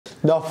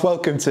Nof,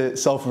 welcome to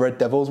Salford Red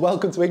Devils.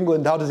 Welcome to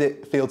England. How does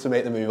it feel to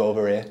make the move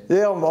over here?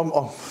 Yeah,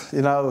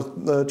 you know,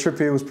 the trip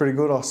here was pretty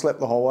good. I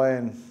slept the whole way,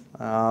 and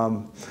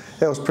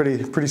it was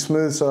pretty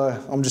smooth. So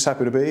I'm just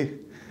happy to be here.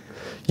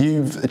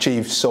 You've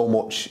achieved so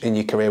much in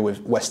your career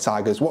with West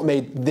Tigers. What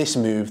made this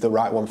move the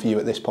right one for you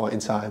at this point in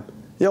time?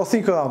 Yeah, I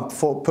think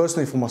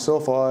personally for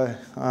myself, I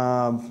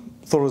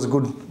thought it was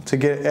good to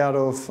get out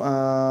of,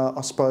 I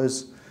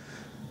suppose,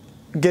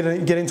 get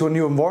into a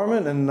new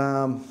environment,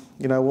 and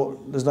you know,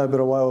 there's no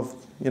better way of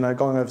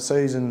going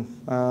overseas and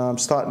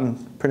starting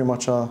pretty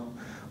much a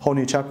whole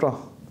new chapter.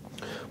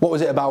 What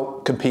was it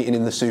about competing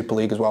in the Super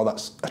League as well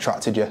that's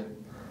attracted you?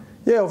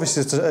 Yeah,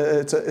 obviously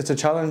it's a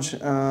challenge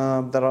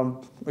that I'm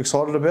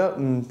excited about,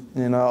 and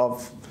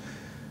I've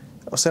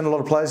seen a lot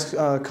of players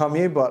come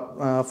here,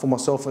 but for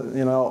myself,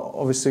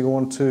 obviously I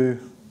want to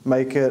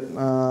make it,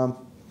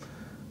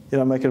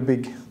 make it a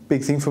big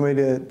thing for me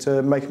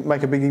to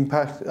make a big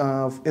impact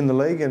in the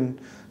league,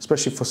 and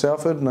especially for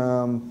Salford.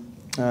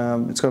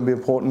 It's going to be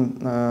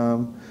important,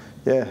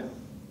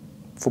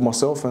 for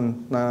myself,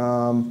 and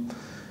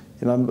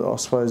I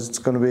suppose it's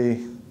going to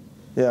be,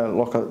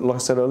 like I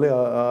said earlier,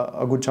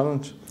 a good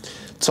challenge.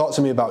 Talk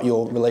to me about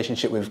your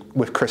relationship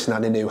with Chris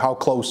Naninu. How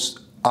close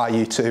are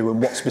you two, and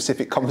what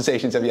specific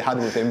conversations have you had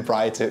with him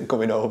prior to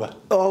coming over?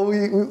 Oh,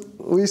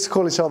 we used to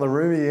call each other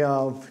roomie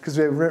because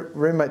we were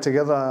roommate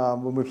together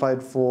when we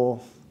played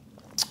for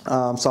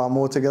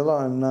Samoa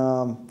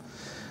together,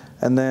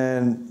 and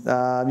then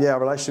our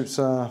relationships,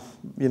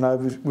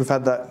 we've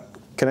had that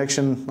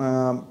connection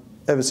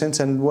ever since.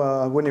 And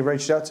when he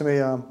reached out to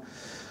me, I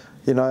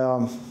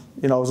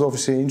was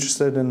obviously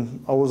interested,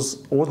 and I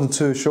wasn't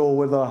too sure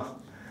whether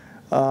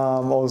I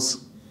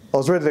was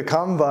ready to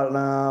come, but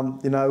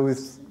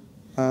with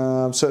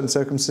certain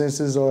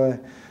circumstances, I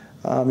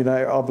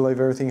believe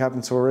everything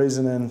happens for a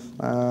reason, and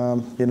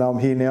I'm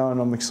here now,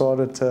 and I'm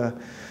excited to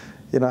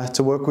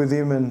work with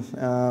him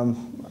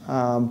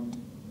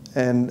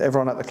and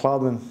everyone at the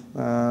club, and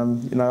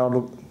I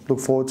look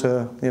forward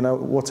to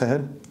what's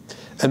ahead.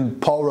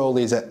 And Paul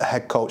Rowley is a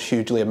head coach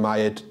hugely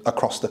admired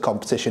across the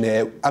competition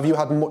here. Have you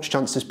had much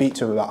chance to speak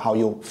to him about how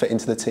you'll fit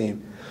into the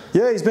team?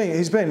 Yeah, he's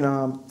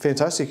been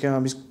fantastic.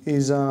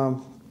 His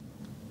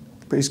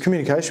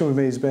communication with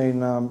me has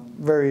been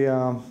very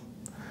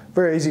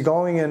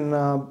easygoing, and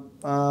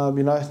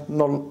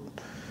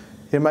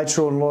made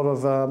sure a lot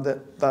of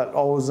that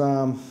I was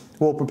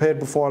well prepared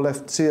before I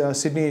left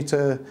Sydney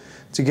to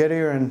get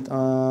here, and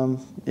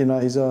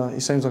he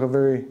seems like a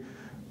very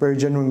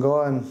genuine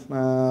guy, and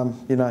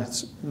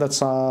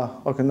that's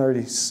I can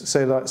already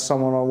see that's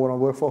someone I want to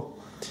work for.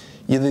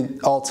 You're the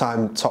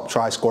all-time top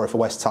try scorer for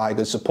West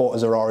Tigers.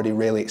 Supporters are already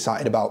really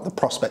excited about the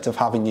prospect of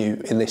having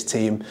you in this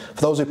team.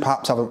 For those who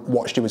perhaps haven't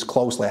watched you as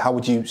closely, how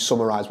would you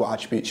summarise what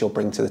attributes you'll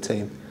bring to the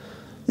team?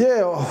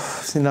 Yeah,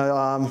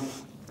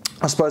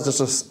 I suppose it's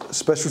a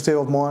specialty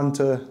of mine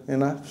to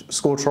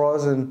score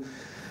tries, and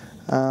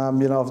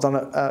I've done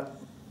it at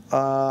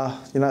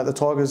at the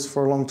Tigers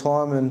for a long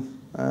time, and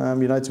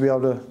to be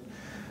able to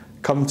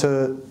come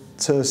to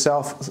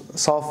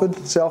Salford.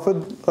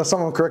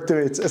 Someone corrected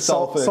me. It's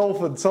Salford.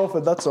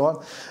 That's the one.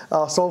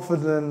 Salford,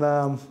 and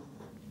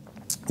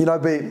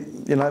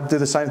do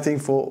the same thing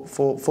for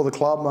the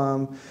club.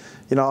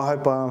 I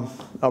hope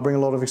I'll bring a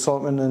lot of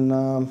excitement and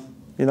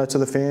to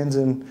the fans,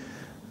 and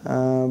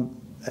I'll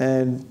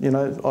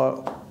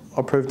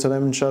prove to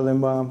them and show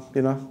them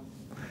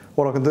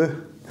what I can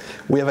do.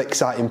 We have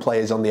exciting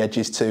players on the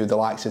edges too, the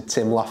likes of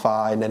Tim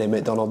Laffey and Nenny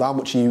McDonald. How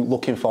much are you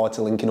looking forward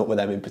to linking up with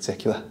them in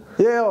particular?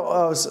 Yeah,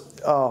 I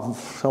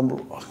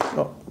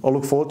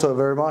look forward to it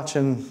very much,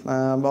 and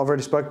I've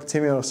already spoken to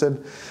Timmy, and I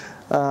said,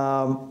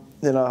 I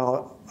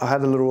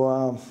had a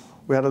little,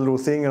 we had a little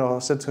thing, and I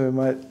said to him,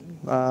 mate,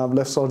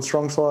 left side,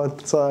 strong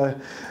side. So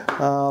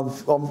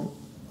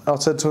I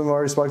said to him, I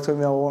already spoke to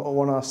him, I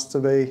want us to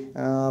be,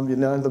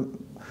 the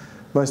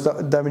most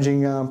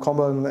damaging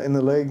combo in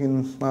the league,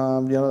 and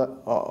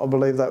I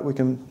believe that we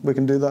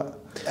can do that.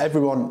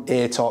 Everyone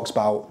here talks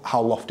about how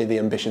lofty the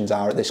ambitions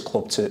are at this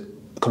club to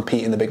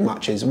compete in the big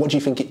matches. What do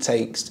you think it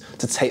takes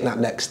to take that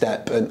next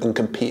step and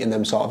compete in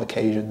them sort of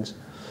occasions?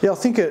 Yeah, I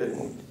think it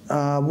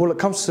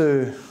comes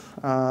to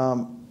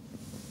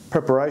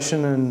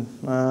preparation, and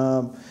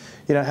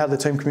how the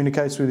team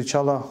communicates with each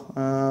other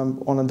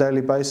on a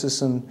daily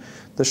basis, and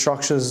the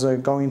structures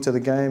going into the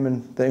game,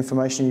 and the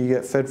information you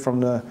get fed from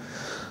the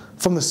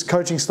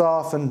coaching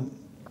staff, and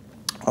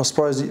I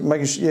suppose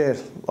making sure,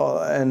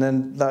 and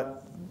then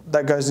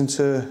that goes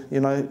into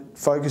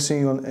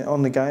focusing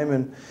on the game,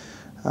 and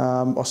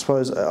I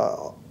suppose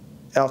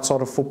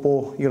outside of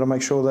football, you got to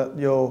make sure that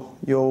you're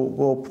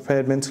well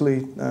prepared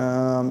mentally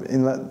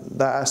in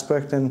that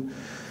aspect, and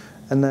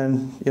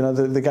then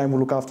the game will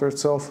look after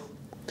itself.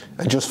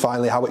 And just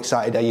finally, how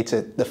excited are you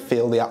to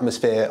feel the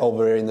atmosphere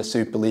over here in the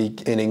Super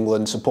League in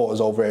England?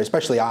 Supporters over here,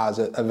 especially ours,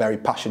 are very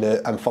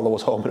passionate and follow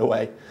us home and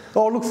away.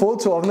 Oh, I look forward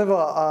to it. I've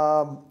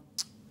never,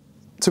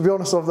 To be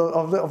honest, I've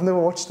never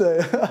watched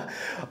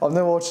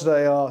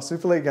a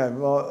Super League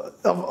game.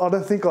 I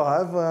don't think I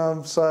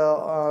have.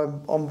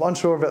 So I'm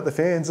unsure about the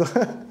fans.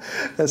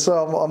 And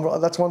so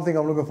that's one thing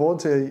I'm looking forward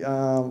to.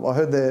 I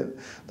heard that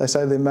they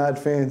say they're mad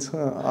fans.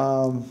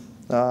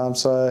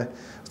 So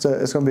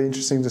it's going to be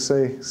interesting to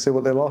see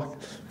what they're like.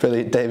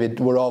 Brilliant, David.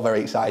 We're all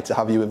very excited to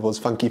have you with us.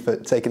 Thank you for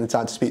taking the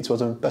time to speak to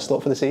us, and best of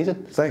luck for the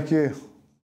season. Thank you.